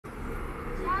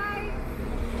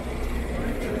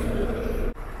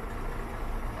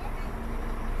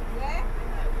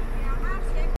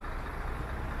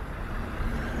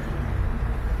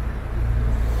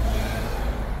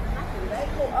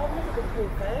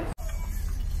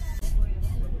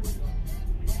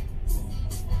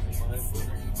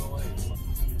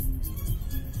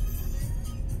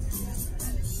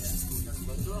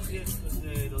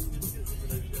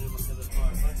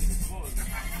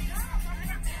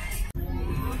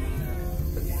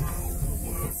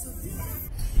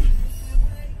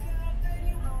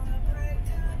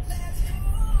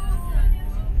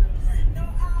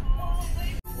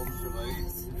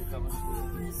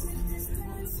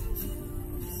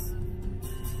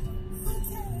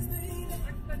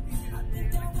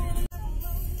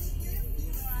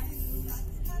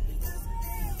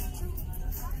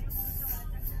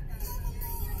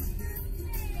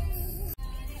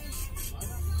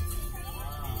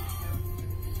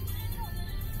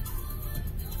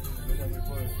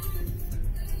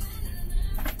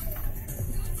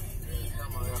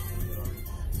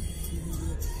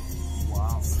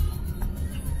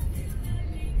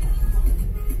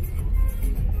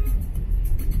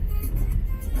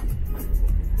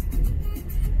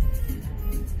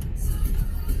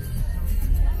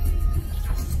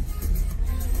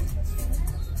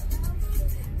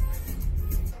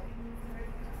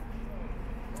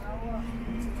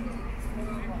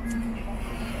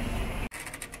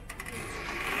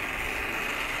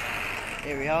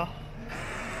Here we are,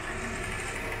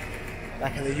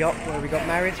 back at the yacht where we got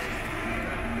married.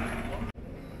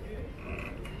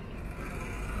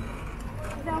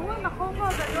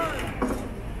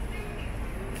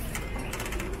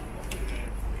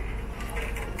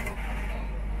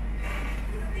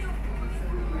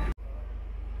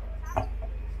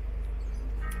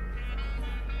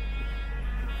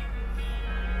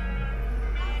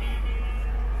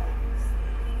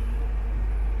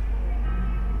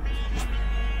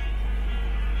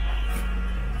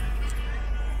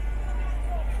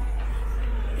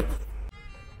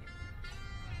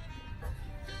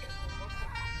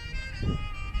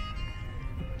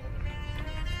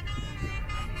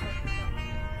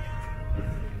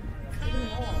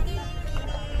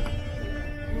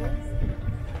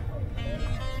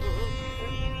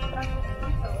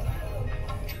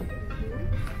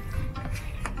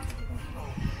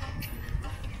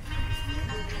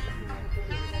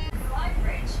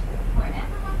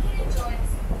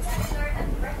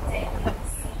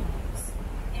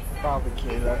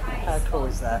 Barbecue, look. How cool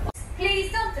is that?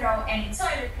 Please don't throw any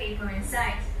toilet paper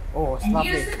inside. Oh, it's and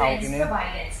lovely use the cold bins in here.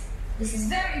 provided. This is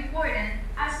very important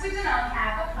as we do not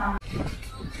have a plumber.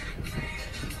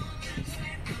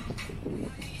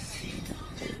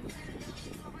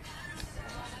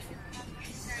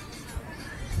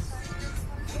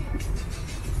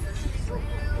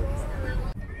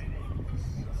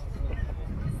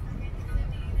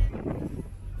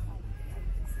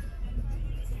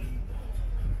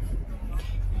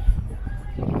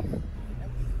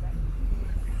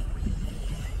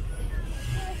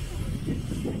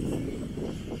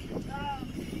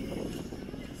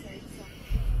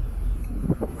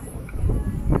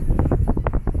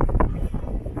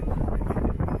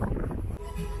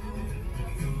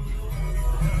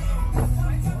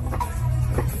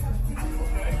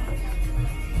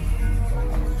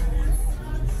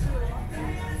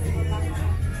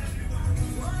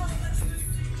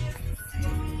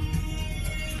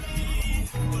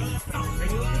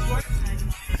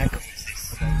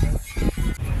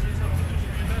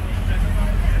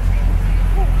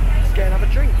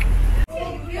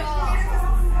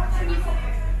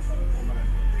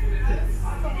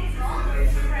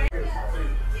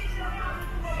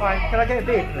 Alright, can I get a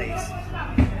beer, please?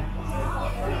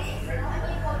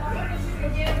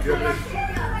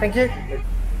 Thank you.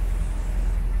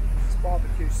 This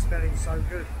barbecue's smelling so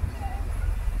good.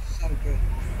 So good.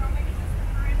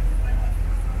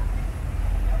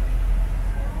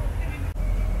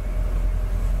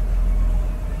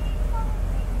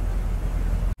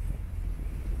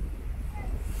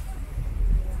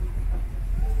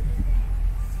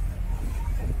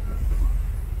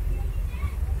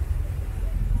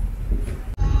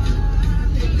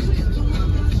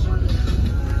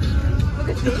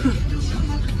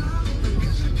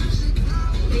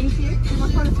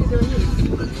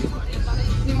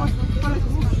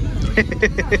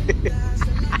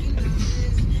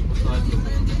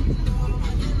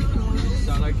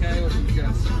 Sound okay, or did you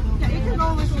guess? Yeah, you can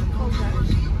always look colder.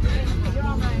 You're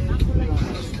all right.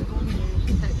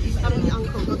 I'm the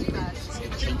uncle, not the dad.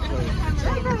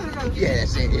 Yeah,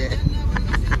 that's it, yeah.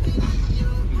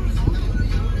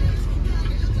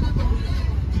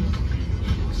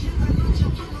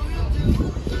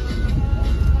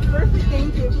 Perfect,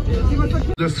 thank you.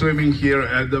 The swimming here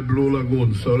at the Blue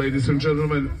Lagoon. So ladies and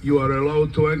gentlemen, you are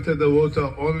allowed to enter the water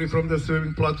only from the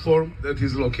swimming platform that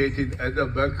is located at the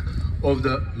back of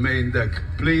the main deck.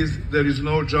 Please, there is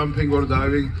no jumping or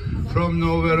diving from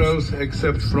nowhere else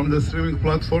except from the swimming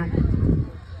platform.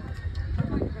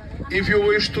 If you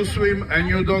wish to swim and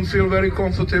you don't feel very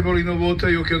comfortable in the water,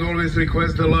 you can always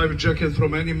request a life jacket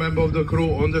from any member of the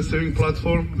crew on the swimming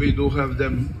platform. We do have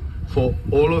them for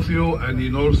all of you and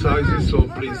in all sizes, so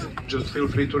please just feel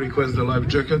free to request the life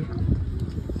jacket.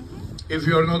 If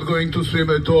you are not going to swim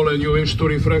at all and you wish to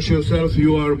refresh yourself,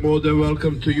 you are more than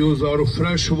welcome to use our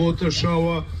fresh water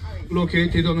shower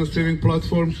located on a swimming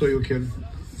platform, so you can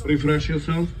refresh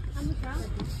yourself.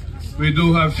 We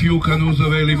do have few canoes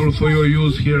available for your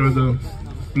use here at the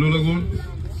Blue Lagoon.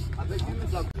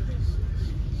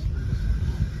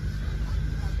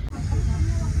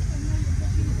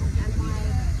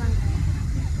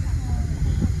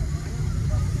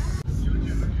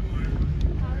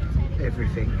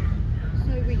 Everything.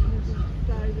 So we can just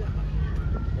go.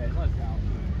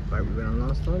 Like we went on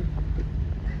last time.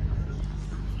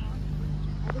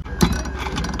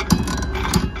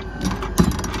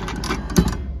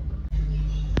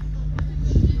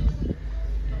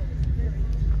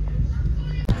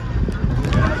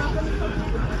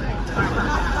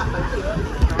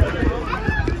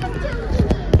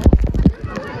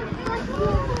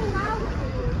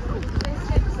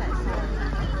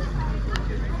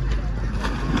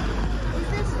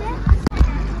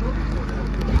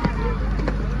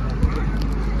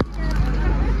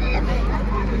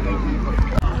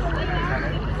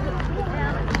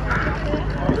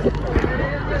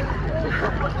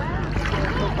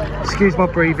 Excuse my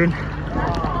breathing.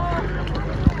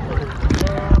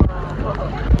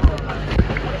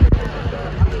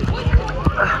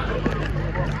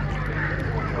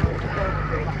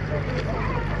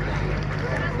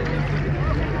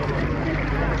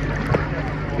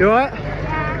 You alright?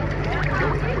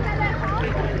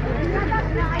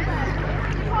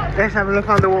 Let's have a look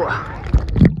underwater.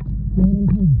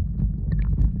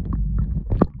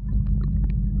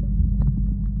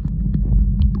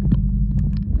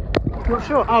 Not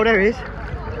sure. Oh, there he is.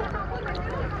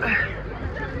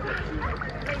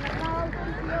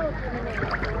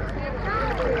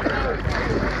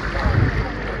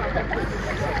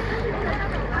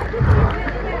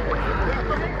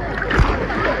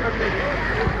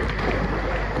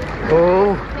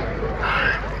 Oh.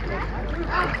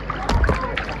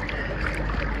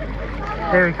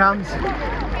 Here he comes.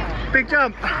 Big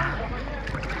jump.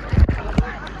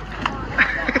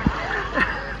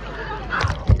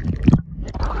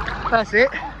 That's it.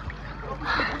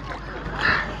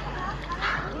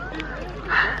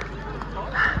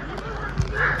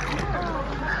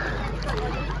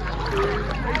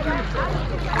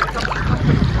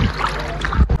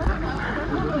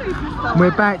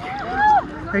 We're back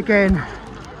again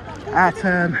at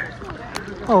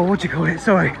oh, what do you call it?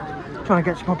 Sorry, trying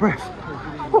to catch my breath.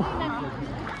 Oh.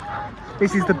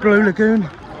 This is the Blue Lagoon.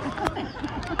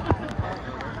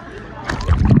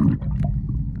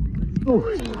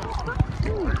 Oh.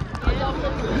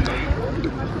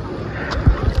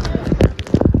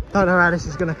 Don't know how this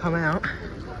is going to come out.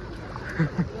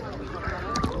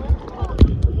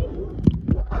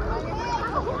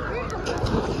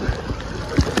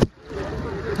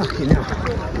 Fucking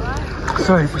hell.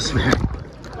 Sorry for swearing.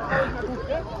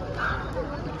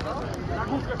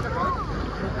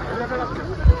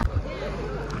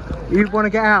 You want to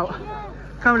get out?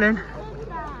 Come on in.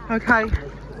 Okay.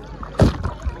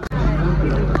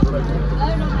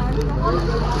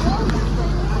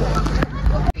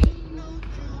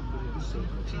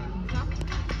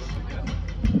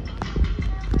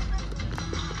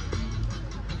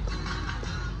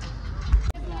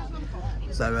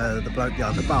 So the bloke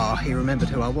behind the bar, he remembered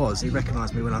who I was. He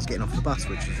recognised me when I was getting off the bus,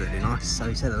 which was really nice. So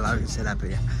he said hello, he said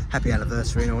happy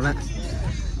anniversary and all that.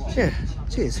 Yeah,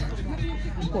 cheers.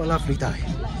 What a lovely day.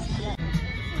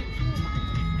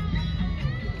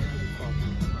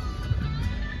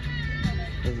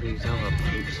 All these other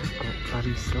boats have got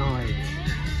bloody slides,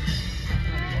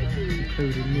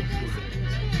 including this one.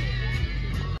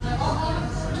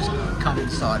 Just come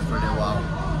inside for a little while,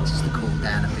 just to cool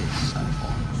down a bit. So.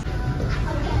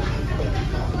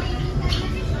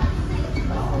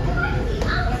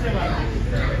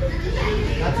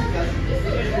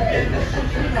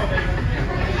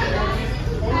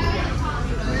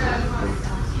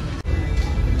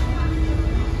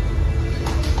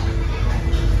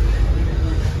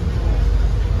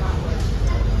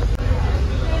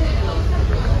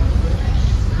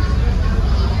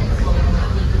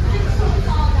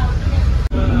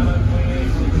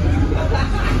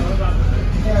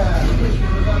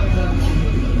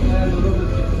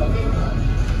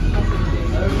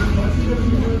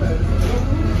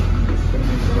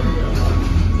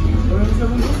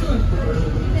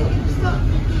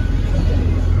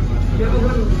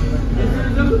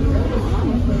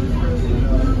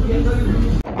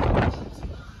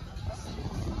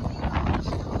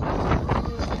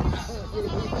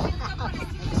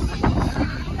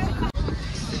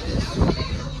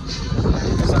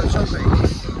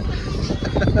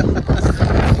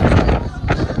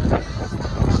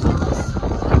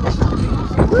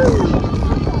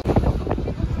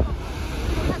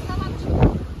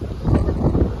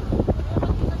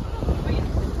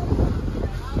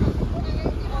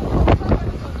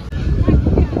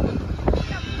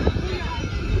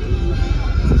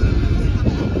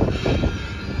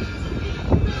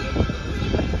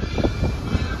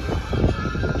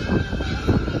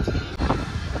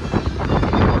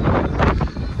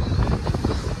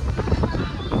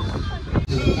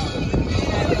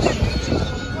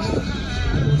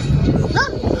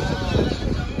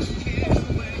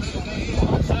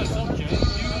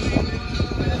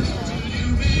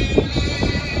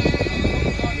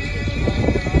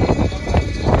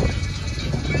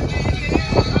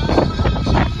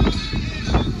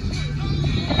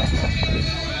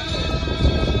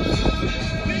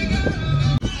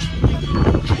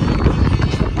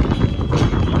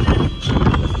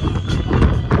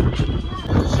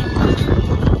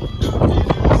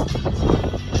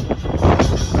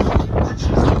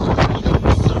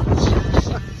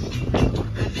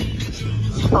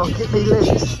 Can't get me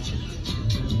loose.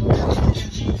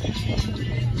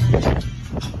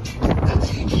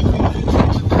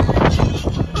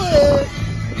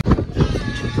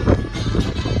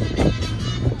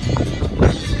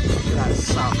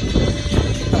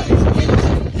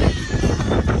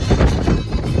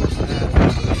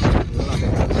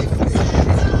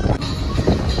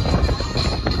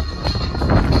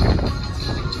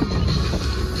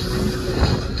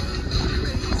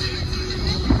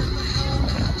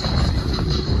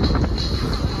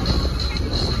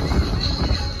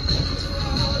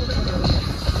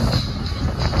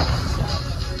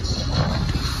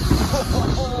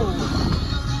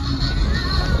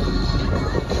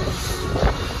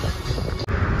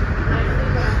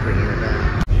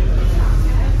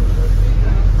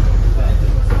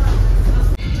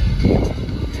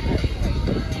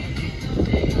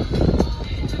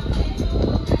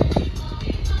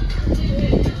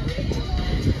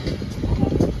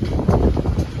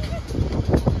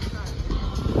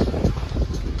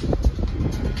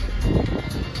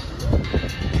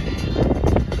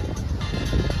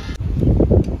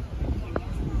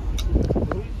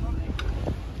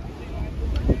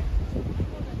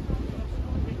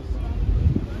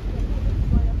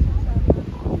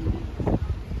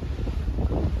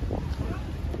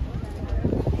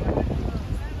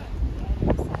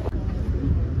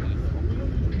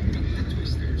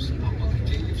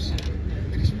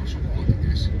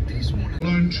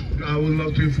 I would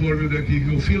love to inform you that if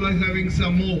you feel like having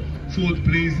some more food,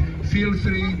 please feel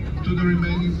free to the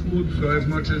remaining food, so as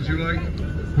much as you like.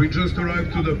 We just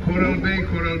arrived to the Coral Bay.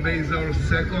 Coral Bay is our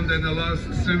second and the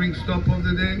last swimming stop of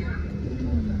the day.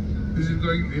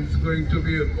 It's going to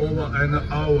be over an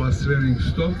hour swimming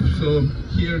stop. So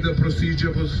here the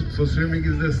procedure for swimming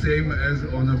is the same as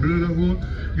on a Blue Lagoon.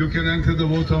 You can enter the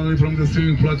water only from the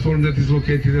swimming platform that is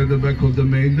located at the back of the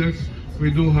main decks. We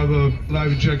do have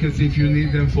life jackets if you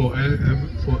need them for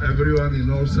everyone in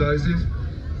all sizes.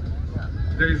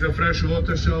 There is a fresh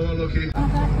water shower located.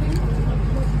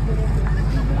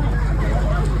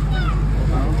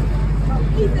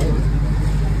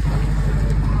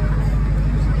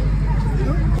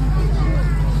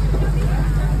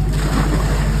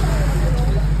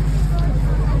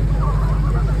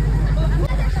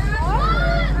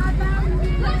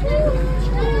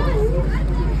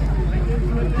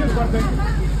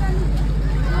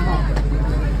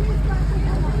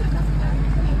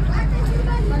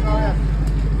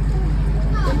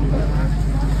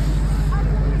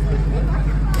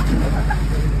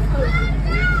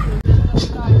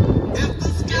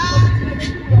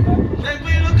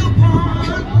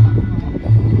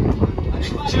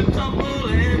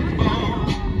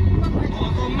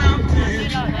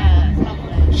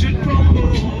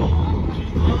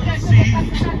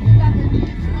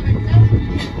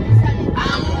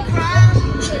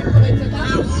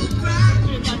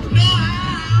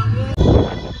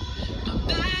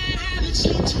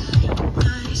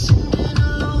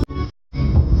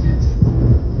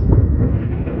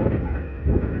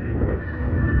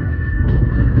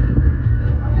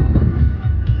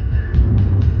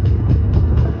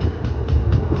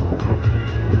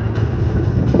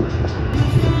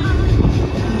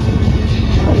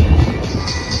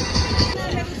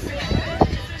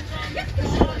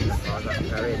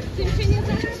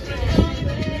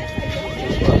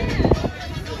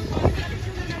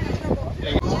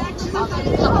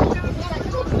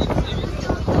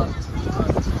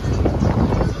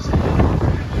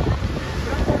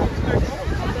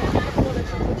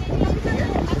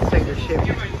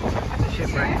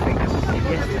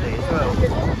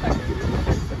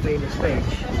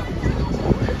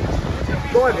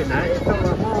 Driving that, it felt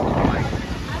like miles away.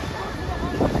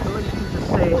 So when you can just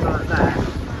see it like that,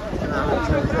 and how it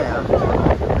turns out.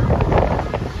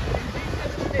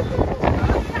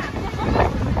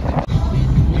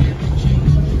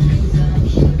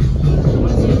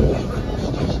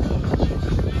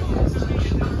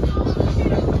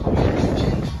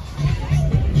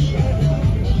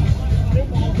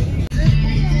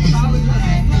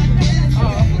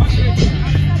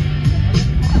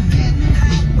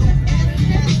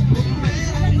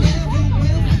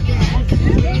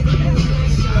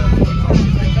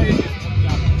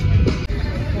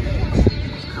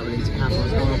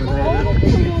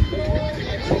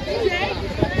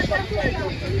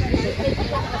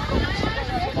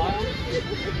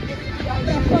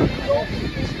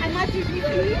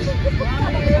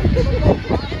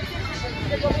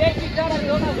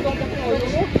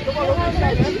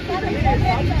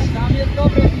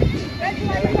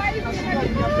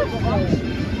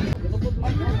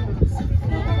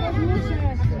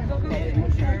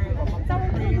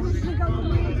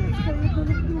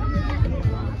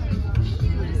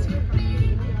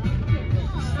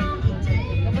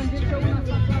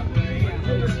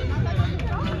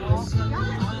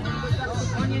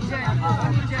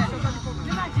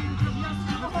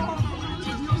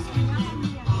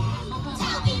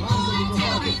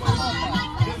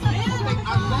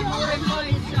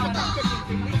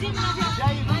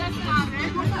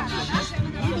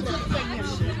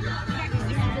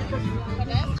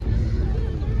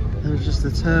 There was just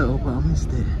a turtle, but I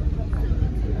missed it.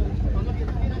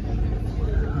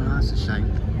 Oh, that's a shame.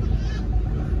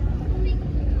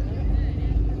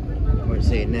 Won't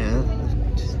see it now.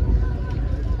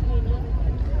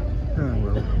 Oh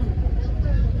well.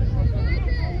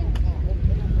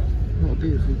 What a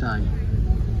beautiful day.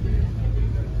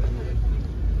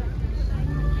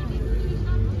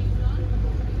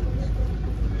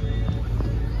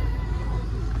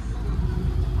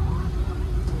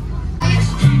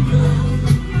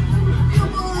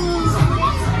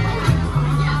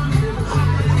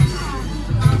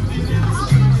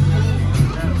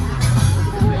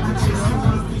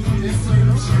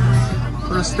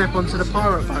 Step onto the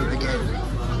pirate boat again.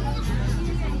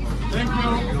 Thank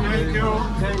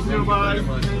you, bye.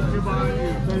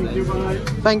 Thank you, bye.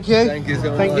 Thank you. Thank you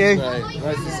so Thank much. you. Bye.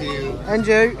 Nice to see you. And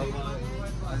you.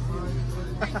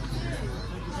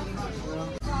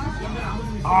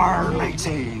 Arr,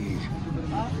 matey.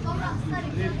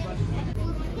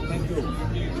 Thank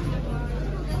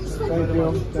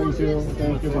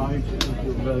you, bye.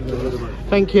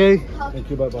 Thank you. Thank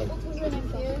you, bye-bye.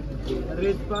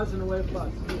 Red pass and white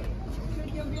pass.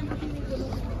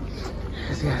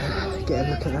 Let's get a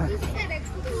look at that.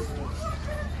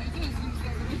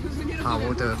 Oh,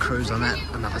 we'll do a cruise on that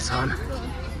another time.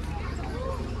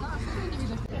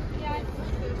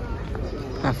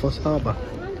 Paphos Harbour.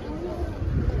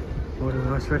 All the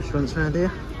nice restaurants around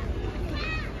here.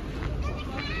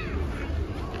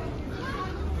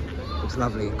 It's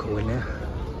lovely and cool in there.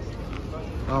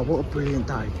 Oh, what a brilliant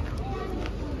day.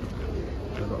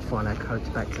 We've got to find our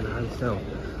coach back to the hotel.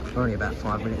 We're only about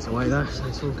 5 minutes away though, so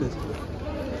it's all good.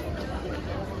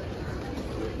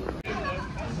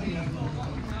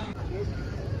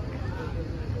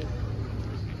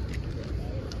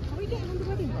 Are we getting on the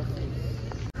wedding bus?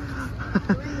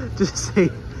 Just see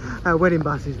our wedding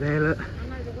buses there, look. I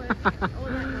know the word. Oh, that's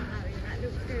not Harry, that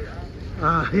little scooter.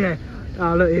 Ah, yeah.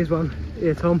 Oh, look, here's one.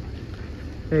 Here, Tom.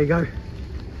 There you go.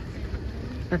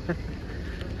 Let's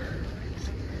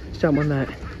jump on that.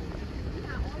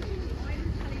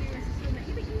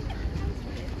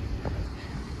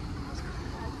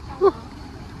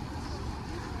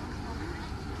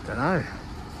 Don't know.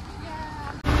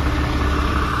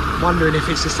 Wondering if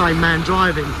it's the same man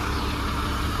driving.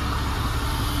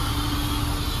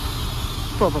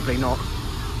 Probably not.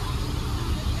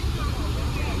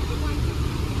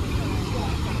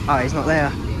 Oh, he's not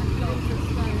there.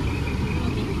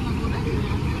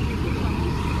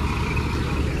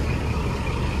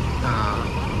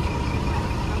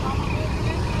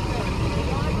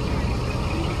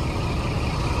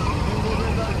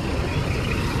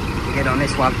 Get on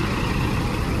this one.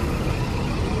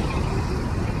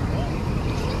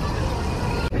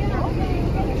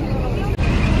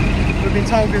 We've been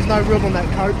told there's no room on that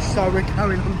coach, so we're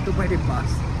going on the wedding bus.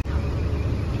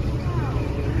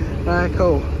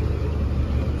 Cool.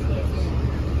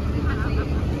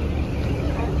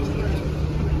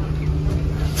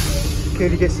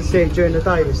 Kaylee gets to see it during the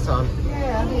day this time.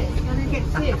 Yeah, I didn't get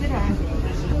to see it, did I?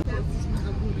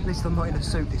 At least I'm not in a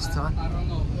suit this time.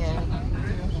 Yeah.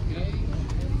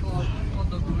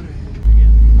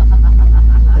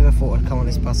 Never thought I'd come on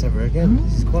this bus ever again.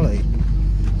 This is quality.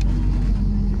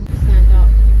 Stand up.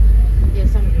 Yeah,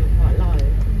 some of them are quite low.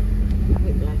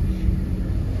 Whiplash.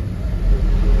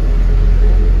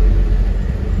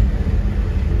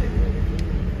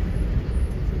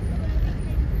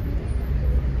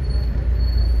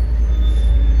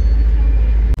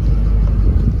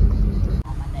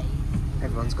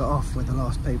 Everyone's got off with the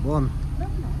last people on.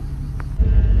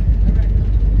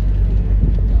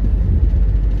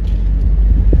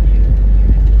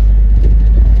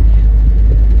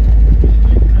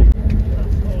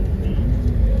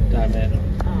 Damn it.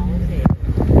 Oh, is it?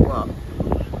 What?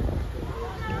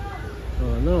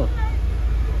 Oh no.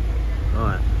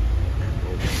 Alright.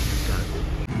 Let's go.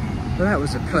 Well, that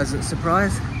was a pleasant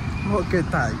surprise. What a good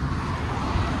day.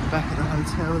 Back at the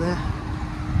hotel there.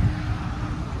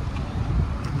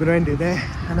 I'm going to end it there,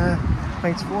 and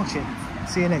thanks for watching.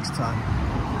 See you next time.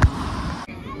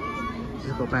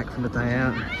 Just got back from the day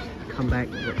out. Come back,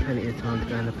 we've got plenty of time to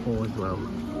go in the pool as well.